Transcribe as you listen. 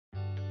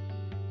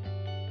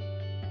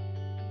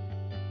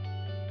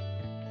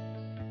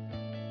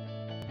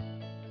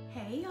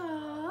Hey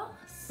y'all!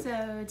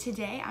 So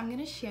today I'm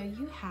gonna show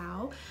you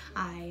how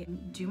I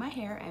do my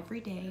hair every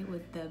day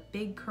with the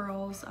big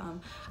curls.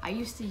 I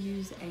used to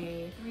use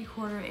a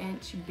 3/4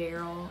 inch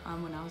barrel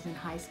when I was in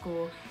high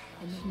school,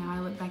 and now I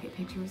look back at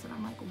pictures and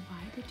I'm like,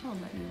 why did y'all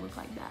let me look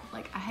like that?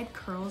 Like I had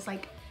curls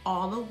like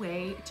all the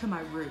way to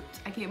my roots.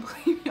 I can't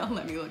believe y'all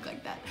let me look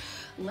like that.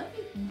 Let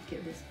me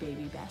get this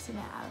baby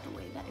bassinet out of the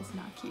way. That is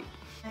not cute.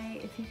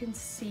 If you can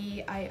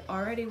see, I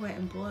already went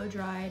and blow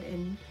dried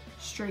and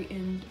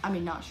straightened, I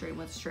mean not straightened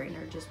with a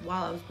straightener, just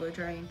while I was blow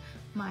drying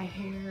my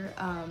hair.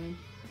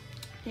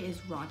 It is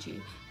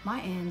raunchy.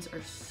 My ends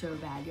are so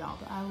bad, y'all,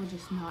 but I will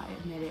just not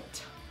admit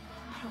it.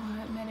 I don't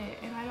want to admit it,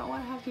 and I don't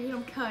want to have to get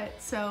them cut.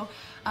 So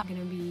I'm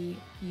gonna be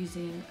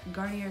using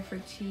Garnier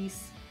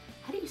Fructis,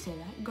 how do you say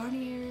that?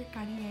 Garnier,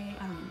 I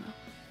don't know.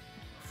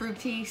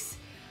 Fructis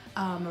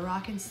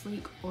Moroccan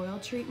Sleek Oil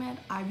Treatment.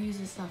 I've used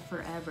this stuff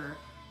forever.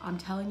 I'm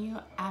telling you,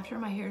 after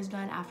my hair is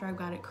done, after I've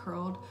got it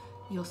curled,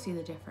 you'll see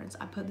the difference.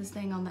 I put this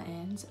thing on the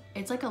ends.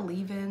 It's like a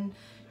leave-in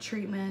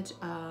treatment.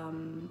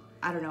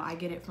 I don't know, I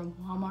get it from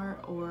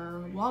Walmart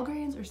or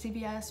Walgreens or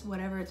CVS,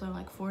 whatever. It's only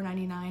like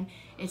 $4.99.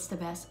 It's the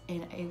best,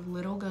 and a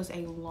little goes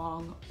a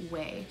long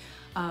way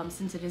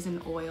since it is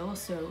an oil,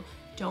 so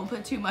don't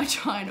put too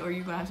much on or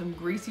you're gonna have some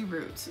greasy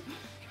roots.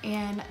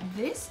 And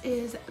this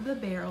is the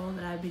barrel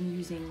that I've been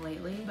using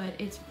lately, but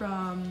it's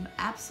from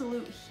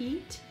Absolute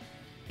Heat,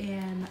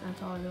 and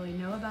that's all I really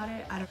know about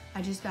it.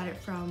 I just got it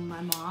from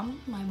my mom.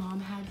 My mom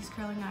had this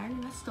curling iron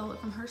and I stole it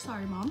from her,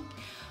 sorry mom.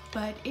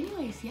 But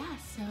anyways, yeah,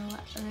 so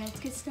let's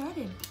get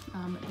started.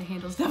 The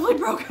handle's definitely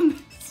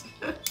broken this,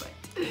 but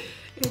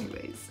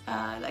anyways,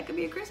 that could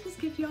be a Christmas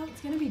gift, y'all.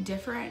 It's gonna be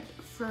different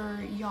for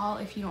y'all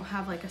if you don't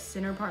have like a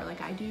center part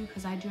like I do,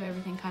 because I do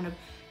everything kind of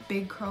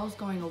big curls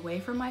going away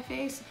from my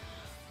face.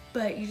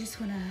 But you just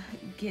wanna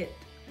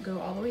go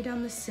all the way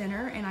down the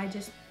center, and I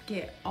just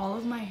get all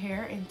of my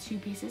hair in two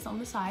pieces on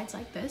the sides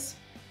like this.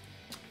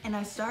 And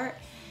I start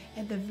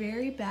at the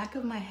very back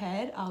of my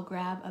head. I'll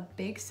grab a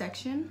big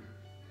section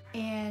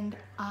and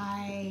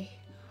I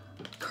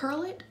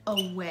curl it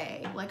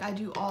away. Like I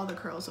do all the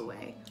curls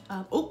away.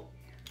 Oh,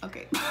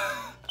 okay.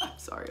 I'm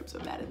sorry, I'm so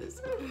bad at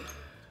this.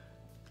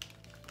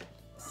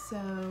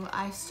 So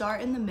I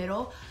start in the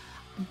middle.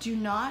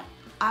 I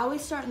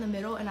always start in the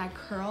middle and I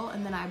curl,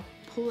 and then I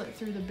pull it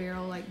through the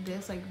barrel like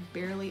this, like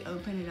barely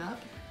open it up.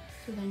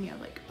 So then you have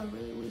like a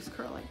really loose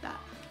curl like that.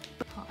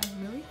 Oh,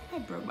 I really think I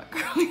broke my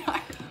curling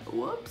iron.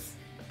 Whoops.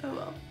 Oh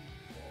well.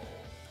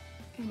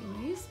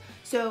 Anyways,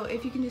 so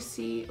if you can just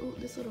see, oh,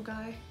 this little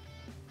guy,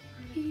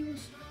 he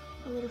was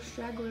a little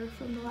straggler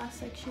from the last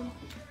section.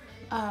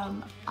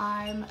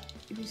 I'm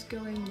just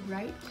going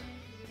right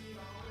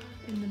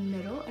in the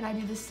middle, and I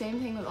do the same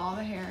thing with all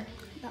the hair.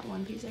 That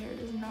one piece of hair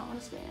does not want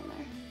to stay in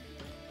there.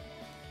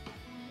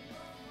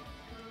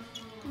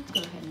 Let's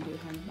go ahead and do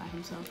him by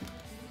himself.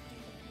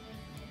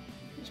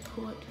 Just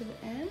pull it to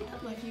the end.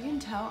 Like you can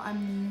tell,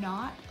 I'm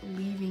not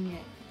leaving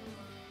it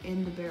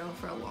in the barrel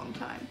for a long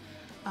time.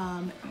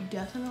 You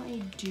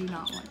definitely do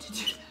not want to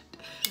do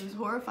that. Those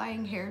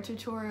horrifying hair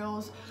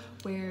tutorials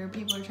where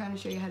people are trying to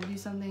show you how to do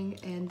something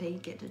and they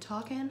get to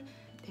talking,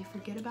 they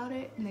forget about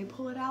it and they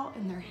pull it out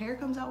and their hair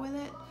comes out with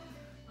it.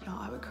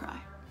 Y'all, I would cry.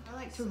 I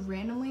like to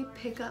randomly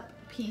pick up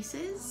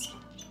pieces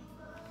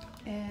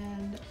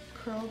and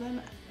curl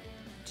them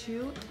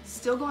too,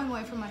 still going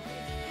away from my face.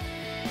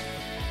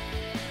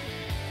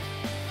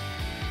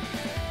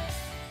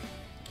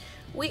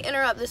 We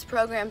interrupt this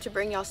program to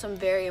bring y'all some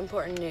very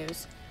important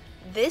news.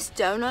 This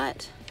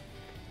donut,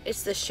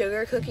 it's the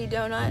sugar cookie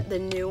donut, the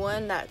new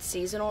one that's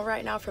seasonal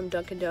right now from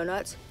Dunkin'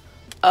 Donuts.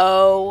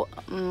 Oh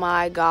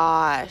my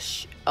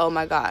gosh. Oh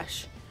my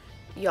gosh.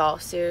 Y'all,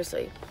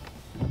 seriously.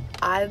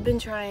 I've been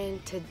trying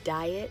to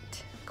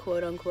diet,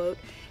 quote unquote,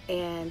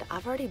 and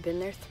I've already been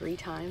there 3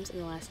 times in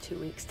the last 2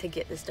 weeks to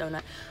get this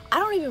donut. I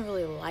don't even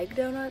really like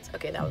donuts.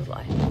 Okay, that was a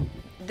lie.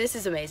 This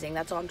is amazing.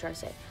 That's all I'm trying to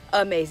say.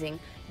 Amazing.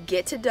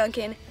 Get to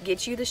Dunkin',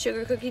 get you the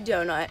sugar cookie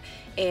donut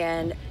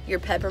and your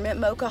peppermint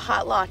mocha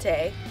hot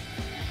latte.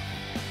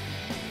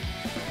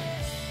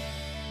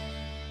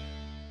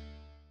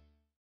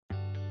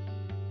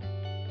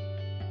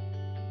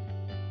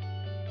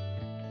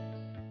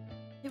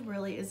 It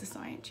really is a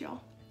science,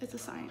 y'all. It's a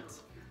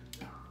science.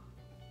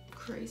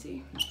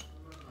 Crazy.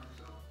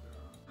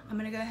 I'm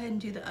gonna go ahead and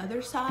do the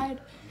other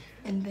side,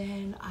 and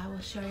then I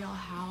will show y'all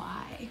how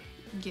I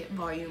get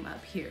volume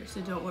up here.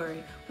 So don't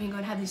worry, we ain't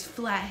gonna have these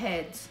flat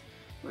heads.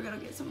 We're gonna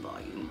get some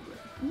volume.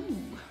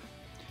 Ooh.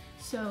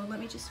 So let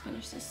me just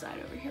finish this side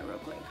over here real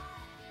quick.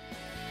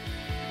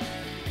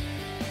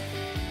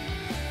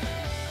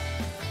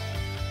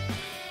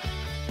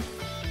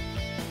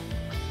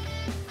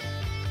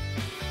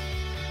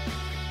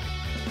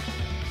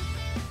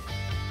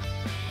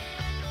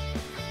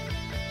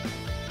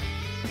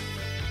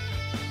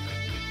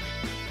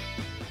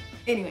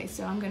 Anyway,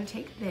 so I'm gonna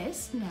take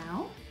this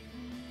now,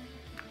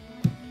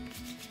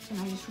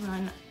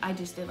 and I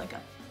just did like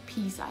a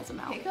pea-size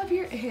amount. Pick up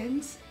your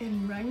ends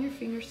and run your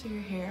fingers through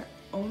your hair,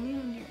 only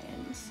on your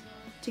ends.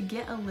 To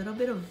get a little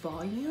bit of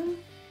volume,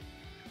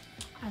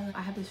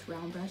 I have this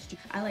round brush.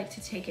 I like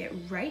to take it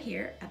right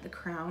here at the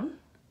crown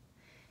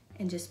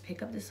and just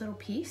pick up this little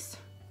piece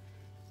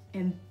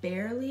and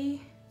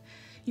barely,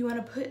 you want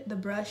to put the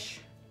brush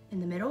in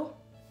the middle,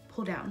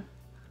 pull down.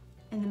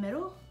 In the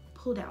middle,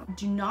 pull down.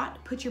 Do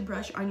not put your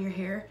brush on your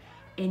hair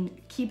and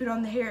keep it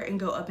on the hair and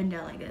go up and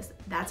down like this.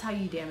 That's how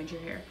you damage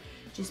your hair.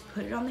 Just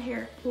put it on the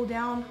hair, pull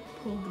down,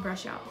 pull the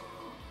brush out.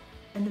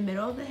 In the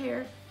middle of the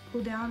hair,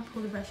 pull down,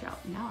 pull the brush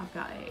out. Now I've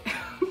got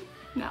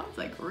a, now it's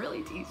like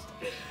really teased.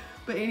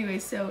 But anyway,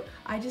 so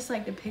I just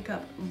like to pick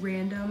up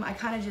random, I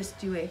kind of just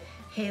do a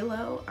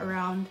halo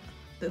around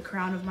the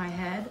crown of my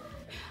head.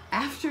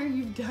 After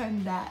you've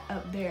done that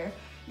up there,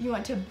 you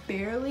want to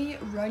barely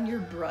run your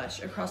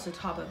brush across the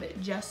top of it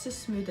just to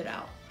smooth it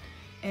out.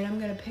 And I'm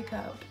gonna pick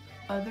up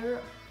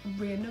other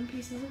random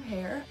pieces of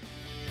hair.